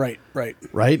what? Right. Right?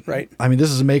 Right. I mean, this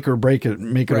is a make it or break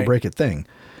it thing.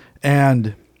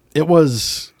 And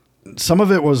some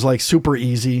of it was like super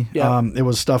easy. Yeah. It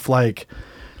was stuff like,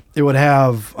 it would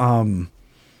have,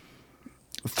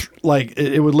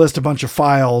 it would list a bunch of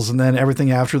files, and then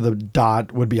everything after the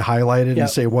dot would be highlighted and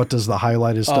say, what does the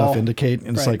highlighted stuff indicate?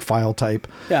 And it's like file type.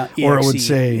 Yeah. Or it would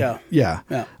say, Yeah.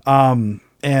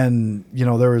 and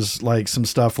there was like some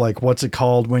stuff like, what's it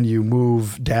called when you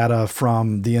move data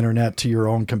from the internet to your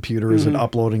own computer? Is it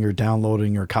uploading or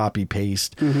downloading or copy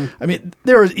paste? I mean,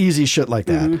 there was easy shit like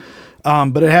that.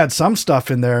 But it had some stuff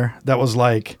in there that was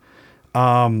like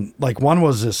one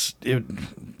was this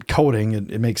coding.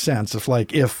 It makes sense.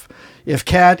 If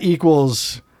cat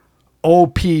equals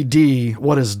OPD,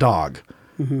 what is dog?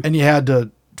 And you had to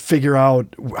figure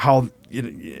out how.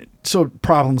 So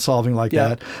problem solving like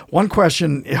that. One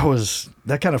question,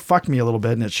 that kind of fucked me a little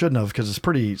bit, and it shouldn't have, because it's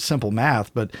pretty simple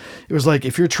math, but it was like,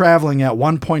 if you're traveling at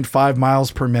 1.5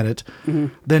 miles per minute,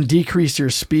 then decrease your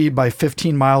speed by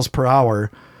 15 miles per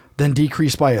hour, then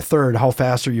decrease by a third, how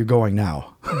fast are you going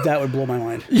now? That would blow my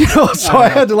mind. So I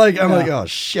had to like, oh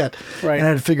shit. Right. And I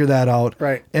had to figure that out.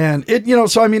 Right. And it,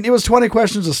 so I mean, it was 20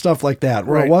 questions of stuff like that,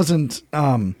 where it wasn't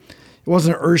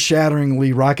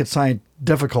earth-shatteringly rocket science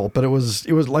difficult, but it was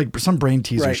like some brain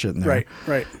teaser shit in there.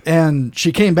 Right. And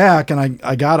she came back, and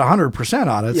I got 100%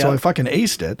 on it, so I fucking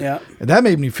aced it. Yeah. And that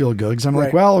made me feel good, because I'm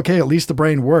like, well, okay, at least the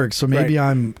brain works, so maybe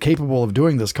I'm capable of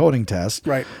doing this coding test.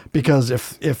 Right. Because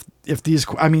if these,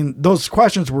 I mean, those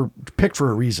questions were picked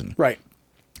for a reason. Right.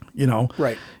 you know?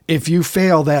 Right. If you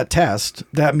fail that test,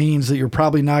 that means that you're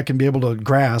probably not going to be able to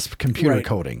grasp computer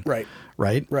coding. Right.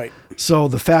 Right? Right. So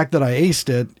the fact that I aced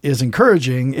it is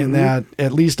encouraging in that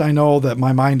at least I know that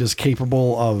my mind is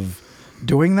capable of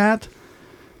doing that,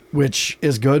 which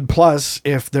is good. Plus,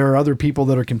 if there are other people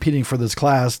that are competing for this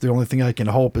class, the only thing I can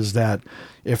hope is that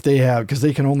if they have, because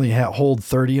they can only hold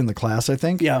 30 in the class, I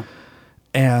think. Yeah.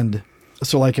 And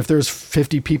so like if there's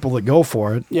 50 people that go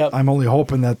for it, Yep. I'm only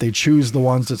hoping that they choose the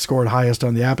ones that scored highest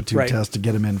on the aptitude Right. test to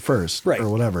get them in first Right. or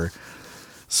whatever.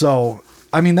 So,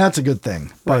 I mean, that's a good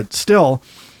thing, but still,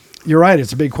 you're right.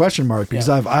 It's a big question mark because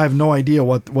I have no idea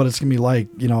what it's going to be like,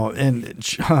 you know, and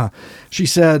she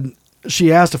said,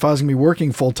 she asked if I was going to be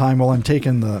working full time while I'm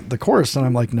taking the course. And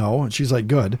I'm like, no. And she's like,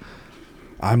 good.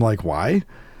 I'm like, why?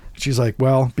 She's like,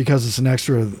 well, because it's an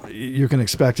extra, you can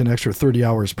expect an extra 30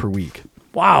 hours per week.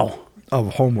 Wow.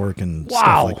 Of homework and Wow.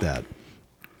 stuff like that.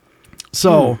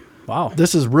 So Wow.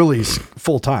 this is really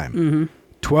full time,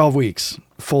 12 weeks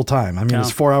full time. I mean,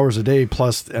 it's 4 hours a day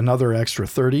plus another extra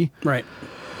 30. Right.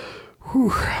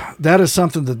 Whew. That is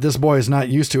something that this boy is not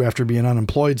used to after being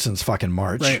unemployed since fucking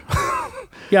March. Right.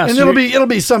 Yeah. And so it'll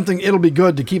be something, it'll be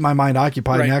good to keep my mind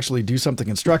occupied Right. and actually do something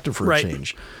constructive for Right. a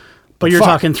change. but you're fuck.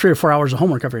 talking 3 or 4 hours of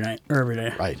homework every night or every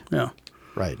day. Right. Yeah.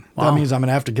 Right. Wow. That means I'm going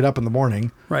to have to get up in the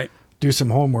morning, Right. do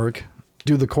some homework,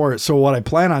 do the course. So what I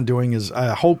plan on doing is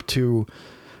I hope to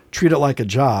treat it like a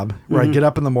job where I get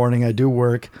up in the morning, I do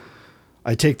work,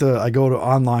 I go to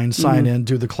online, sign in,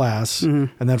 do the class, and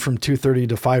then from 2:30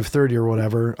 to 5:30 or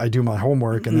whatever, I do my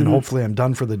homework, and then hopefully I'm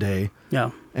done for the day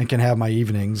Yeah. and can have my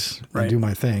evenings Right. and do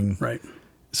my thing, Right.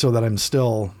 so that I'm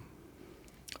still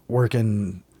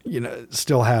working, you know,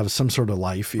 still have some sort of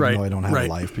life, even Right. though I don't have Right.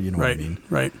 a life, but you know Right. what I mean.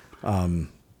 Right.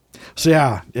 So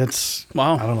yeah, it's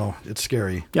Wow. I don't know, it's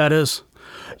scary. Yeah, it is.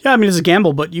 Yeah, I mean, it's a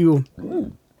gamble, but you,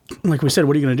 like we said,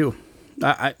 what are you going to do?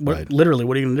 Right. Literally,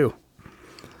 what are you going to do?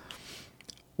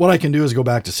 What I can do is go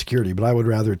back to security, but I would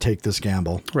rather take this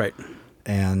gamble. Right.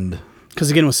 And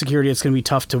Because again, with security, it's going to be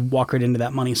tough to walk right into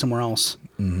that money somewhere else.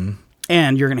 Mm-hmm.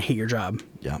 And you're going to hate your job.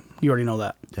 yeah, You already know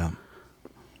that. yeah.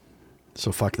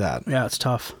 So fuck that. Yeah, it's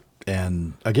tough.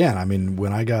 And again, I mean,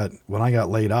 when I got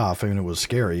laid off, I mean, it was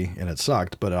scary and it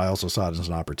sucked, but I also saw it as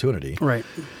an opportunity. Right.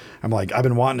 I'm like, I've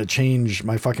been wanting to change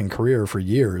my fucking career for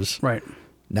years. Right.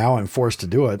 Now I'm forced to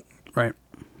do it. Right.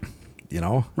 You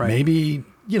know, Right. maybe,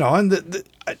 you know, and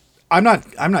I'm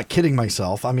not kidding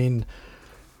myself. I mean,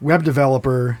 web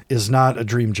developer is not a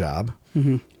dream job.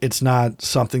 Mm-hmm. It's not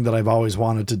something that I've always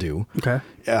wanted to do. Okay.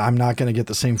 I'm not going to get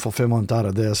the same fulfillment out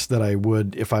of this that I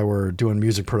would if I were doing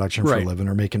music production for Right. a living,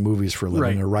 or making movies for a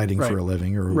living, Right. or writing Right. for a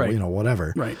living, or Right. you know,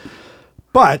 whatever. Right.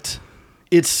 But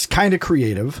it's kind of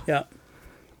creative. Yeah.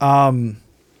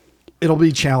 It'll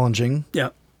be challenging, Yeah.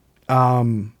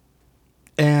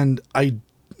 and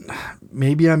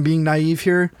maybe I'm being naive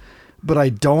here, but I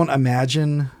don't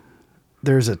imagine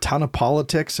there's a ton of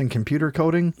politics in computer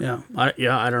coding. Yeah. I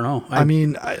don't know. I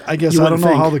mean, I guess You I don't wouldn't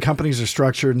know how think. the companies are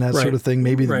structured and that Right. sort of thing.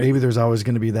 Maybe Right. maybe there's always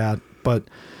going to be that. But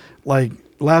like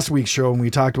last week's show, when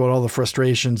we talked about all the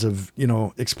frustrations of, you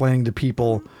know, explaining to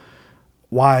people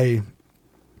why,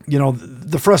 you know,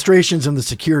 the frustrations in the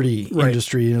security Right.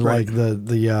 industry and Right. like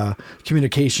the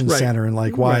communications Right. center, and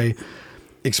like why Right.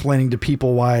 explaining to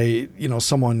people why, you know,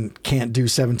 someone can't do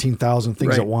 17,000 things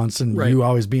Right. at once, and Right. you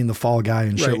always being the fall guy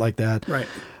and shit Right. like that. Right.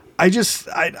 I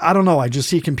don't know. I just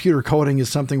see computer coding as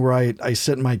something where I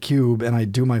sit in my cube and I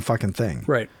do my fucking thing.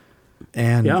 Right.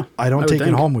 And Yeah, I don't I would take it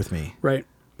think. home with me. Right.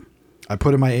 I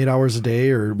put in my 8 hours a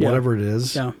day or Yeah. whatever it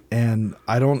is. Yeah. And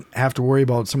I don't have to worry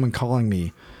about someone calling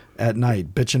me at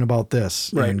night, bitching about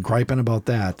this Right. and griping about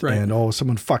that. Right. And, oh,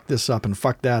 someone fucked this up and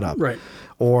fucked that up. Right.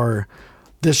 Or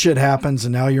this shit happens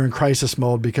and now you're in crisis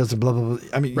mode because of blah, blah, blah.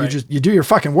 I mean, Right. you do your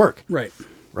fucking work. Right.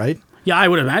 Right. Yeah, I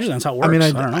would imagine that's how it works. I mean,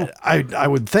 I don't know. I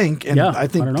would think, and Yeah, I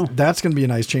think I don't know. that's going to be a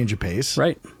nice change of pace.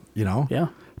 Right. You know? Yeah.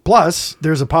 Plus,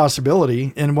 there's a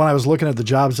possibility, and when I was looking at the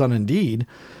jobs on Indeed,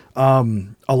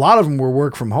 a lot of them were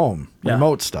work from home, Yeah.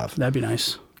 remote stuff. That'd be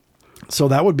nice. So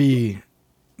that would be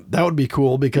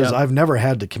cool because Yeah. I've never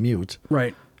had to commute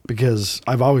Right. because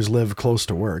I've always lived close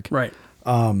to work. Right.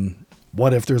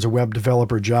 What if there's a web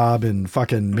developer job in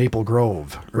fucking Maple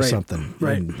Grove or Right. something?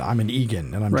 Right. And I'm in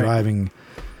Egan and I'm Right. driving,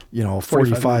 45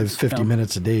 45, minutes, 50 yeah.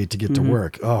 minutes a day to get to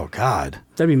work. Oh God.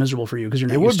 That'd be miserable for you because you're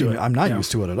not It would used be. to it. I'm not Yeah.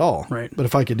 used to it at all. Right. But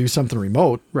if I could do something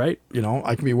remote, Right.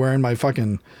 I can be wearing my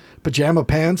fucking pajama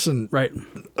pants and Right.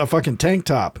 a fucking tank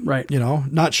top. Right.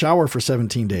 Not shower for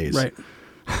 17 days. Right.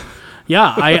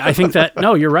 Yeah, I think that,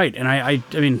 no, you're right. And I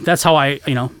mean, that's how I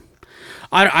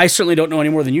certainly don't know any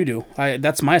more than you do.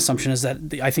 That's my assumption is that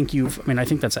I think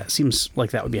that seems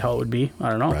like that would be how it would be. I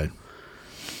don't know. Right.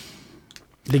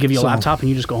 They give you a So- laptop and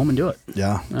you just go home and do it.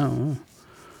 Yeah. Oh,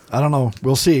 I don't know.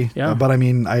 We'll see. Yeah. But I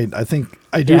mean, I think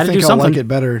I do had to think do I'll like something. it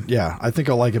better. Yeah, I think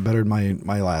I'll like it better than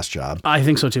my last job. I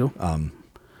think so too.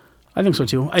 I think so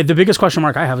too. The biggest question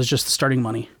mark I have is just the starting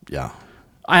money. Yeah.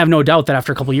 I have no doubt that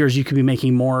after a couple of years, you could be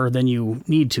making more than you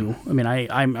need to. I mean,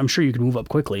 I'm sure you could move up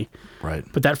quickly, Right.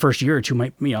 but that first year or two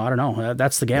might, I don't know.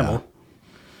 That's the gamble.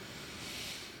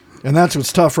 And that's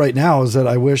what's tough right now is that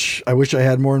I wish I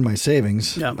had more in my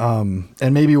savings. Yeah.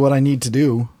 And maybe what I need to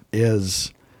do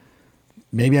is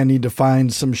maybe I need to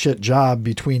find some shit job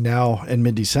between now and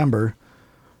mid-December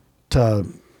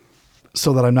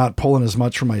so that I'm not pulling as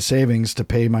much from my savings to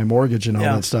pay my mortgage and all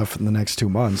Yeah. that stuff in the next 2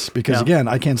 months. Because Yeah. again,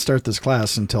 I can't start this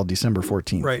class until December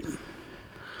 14th. Right.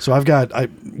 So I've got,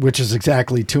 which is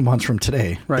exactly 2 months from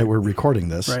today Right. that we're recording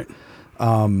this. Right.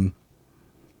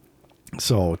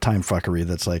 So time fuckery,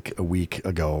 that's like a week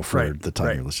ago for Right, the time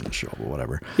right. you're listening to the show, but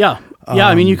whatever. Yeah. Yeah.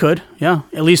 I mean, you could. Yeah.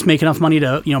 At least make enough money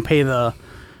to,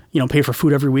 pay for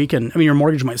food every week. And I mean, your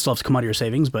mortgage might still have to come out of your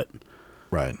savings, but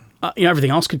Right.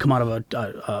 everything else could come out of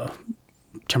a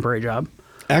temporary job.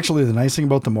 Actually, the nice thing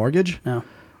about the mortgage Yeah.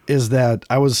 is that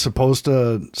I was supposed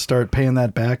to start paying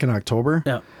that back in October.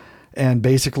 Yeah. And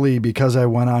basically, because I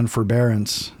went on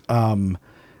forbearance,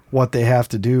 what they have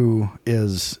to do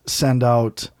is send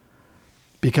out,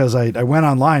 because I went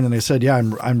online and they said, yeah,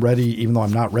 I'm ready, even though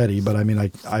I'm not ready. But I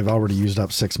mean, I've already used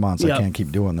up 6 months. Yep. I can't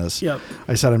keep doing this. Yep.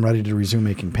 I said I'm ready to resume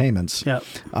making payments. Yeah.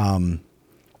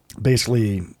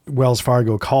 Basically, Wells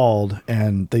Fargo called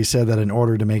and they said that in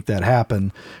order to make that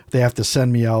happen, they have to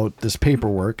send me out this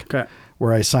paperwork Okay.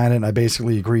 where I sign it and I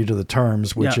basically agree to the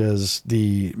terms, which Yeah. is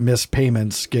the missed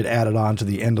payments get added on to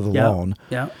the end of the Yeah. loan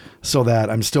Yeah. so that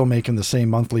I'm still making the same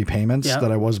monthly payments Yeah.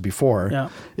 that I was before. Yeah.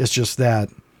 It's just that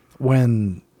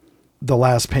when the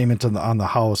last payment on the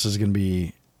house is going to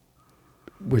be,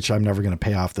 which I'm never going to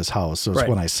pay off this house. So it's Right.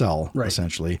 when I sell, Right.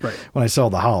 essentially. Right. When I sell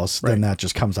the house, then Right. that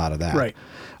just comes out of that. Right.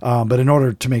 But in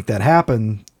order to make that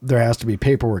happen, there has to be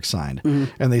paperwork signed. Mm-hmm.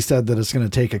 And they said that it's going to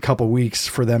take a couple weeks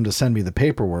for them to send me the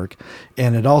paperwork.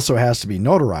 And it also has to be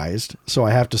notarized. So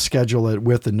I have to schedule it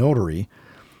with the notary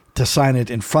to sign it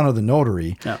in front of the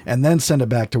notary Yeah. and then send it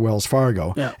back to Wells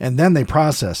Fargo. Yeah. And then they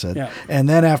process it. Yeah. And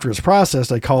then after it's processed,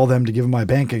 I call them to give them my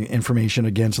banking information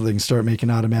again so they can start making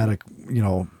automatic,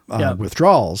 Yeah.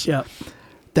 withdrawals. Yeah.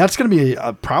 That's going to be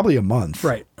probably a month.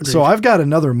 Right. Agreed. So I've got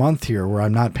another month here where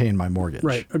I'm not paying my mortgage.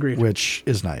 Right. Agreed. Which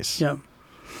is nice. Yeah.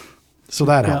 So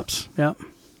that Yeah. helps. Yeah.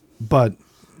 But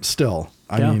still,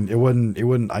 I Yeah.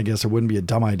 mean, I guess it wouldn't be a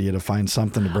dumb idea to find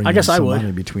something to bring I in guess I some would.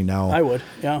 money between now I would.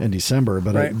 Yeah. and December.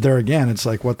 But Right. there again, it's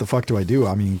like, what the fuck do I do?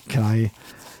 I mean, can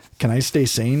I stay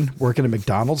sane working at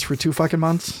McDonald's for 2 fucking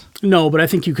months? No, but I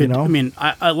think you could. You know? I mean,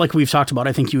 I like we've talked about.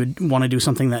 I think you would want to do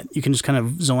something that you can just kind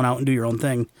of zone out and do your own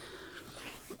thing.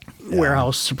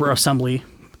 Warehouse or assembly,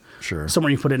 Sure.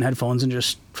 somewhere you put it in headphones and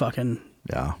just fucking.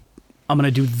 Yeah. I'm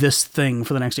gonna do this thing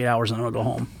for the next 8 hours and then I'm gonna go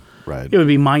home. Right. It would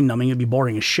be mind numbing. It'd be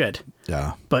boring as shit.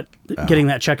 Yeah. But getting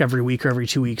that check every week or every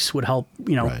 2 weeks would help.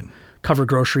 Right. Cover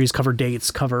groceries, cover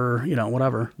dates, cover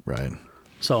whatever. Right.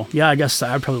 So yeah, I guess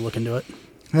I'd probably look into it.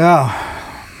 Yeah.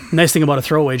 Nice thing about a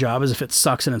throwaway job is if it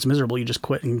sucks and it's miserable, you just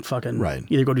quit and fucking Right.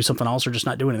 either go do something else or just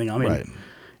not do anything. I mean, Right.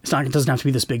 it doesn't have to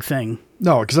be this big thing.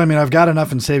 No, because I mean, I've got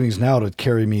enough in savings now to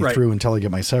carry me Right. through until I get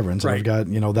my severance. And Right. I've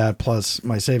got, that plus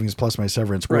my savings plus my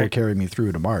severance will Right. carry me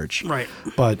through to March. Right.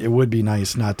 But it would be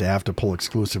nice not to have to pull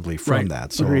exclusively from Right.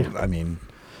 that. So, Agreed. I mean,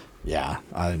 yeah,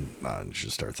 I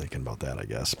should start thinking about that, I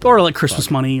guess. But, Or like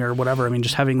Christmas money or whatever. I mean,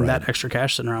 just having Right. that extra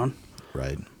cash sitting around.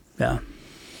 right. Yeah.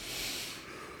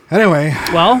 Anyway,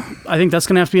 Well, I think that's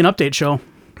going to have to be an update show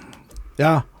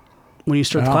yeah. when you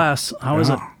start the Yeah. class. How is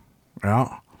it? Yeah.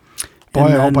 Boy,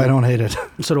 And I hope then- I don't hate it.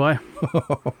 So do I.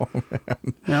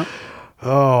 Yeah.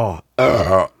 Oh,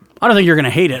 I don't think you're going to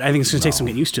hate it. I think it's going to take some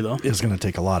getting used to, though. it's going to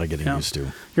take a lot of getting Yeah. used to.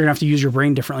 You're going to have to use your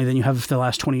brain differently than you have for the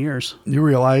last 20 years. You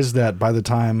realize that by the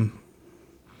time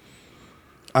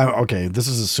this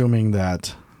is assuming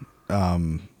that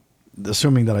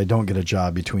I don't get a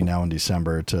job between now and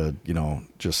December to,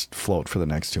 just float for the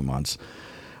next 2 months.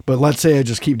 But let's say I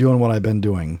just keep doing what I've been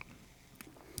doing.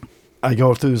 I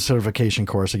go through the certification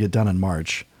course, I get done in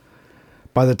March.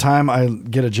 By the time I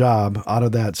get a job out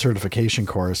of that certification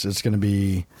course, it's going to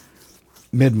be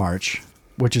mid-March,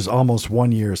 which is almost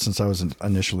 1 year since I was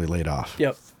initially laid off.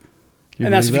 Yep. You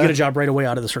And that's if believe you get that? a job right away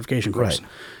out of the certification course. Right.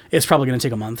 It's probably going to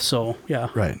take a month. So, yeah.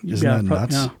 Right. Isn't that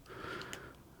nuts?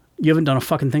 You haven't done a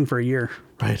fucking thing for a year.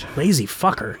 Right. Lazy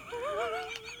fucker.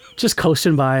 Just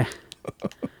coasting by.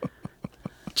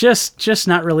 Just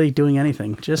not really doing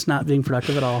anything. Just not being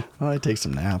productive at all. Well, I take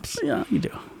some naps. Yeah, you do.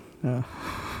 Yeah.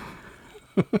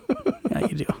 Yeah,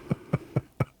 you do.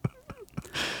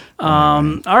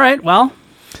 All right. Well,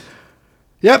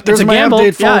 Yep, there's it's a my gamble. update,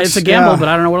 folks. Yeah, it's a gamble, Yeah. but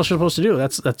I don't know what else you're supposed to do.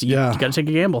 That's you Yeah. got to take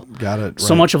a gamble. Got it. So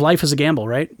right. much of life is a gamble,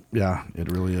 right? Yeah, it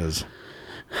really is.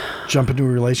 Jump into a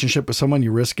relationship with someone,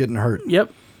 you risk getting hurt.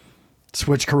 Yep.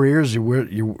 Switch careers,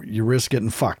 you risk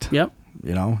getting fucked. Yep.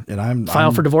 You know, and I'm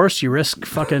File for divorce, you risk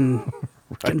fucking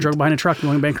getting drugged behind a truck and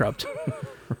going bankrupt.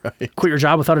 Right. Quit your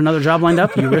job without another job lined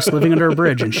up, you risk living under a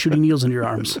bridge and shooting needles into your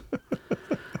arms.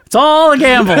 It's all a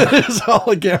gamble. It's all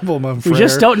a gamble, my friend. We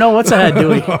just don't know what's ahead, do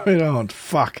we? I don't.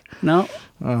 Fuck. No.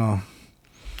 Oh.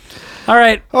 All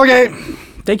right. Okay.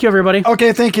 Thank you, everybody.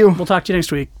 Okay. Thank you. We'll talk to you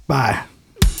next week. Bye.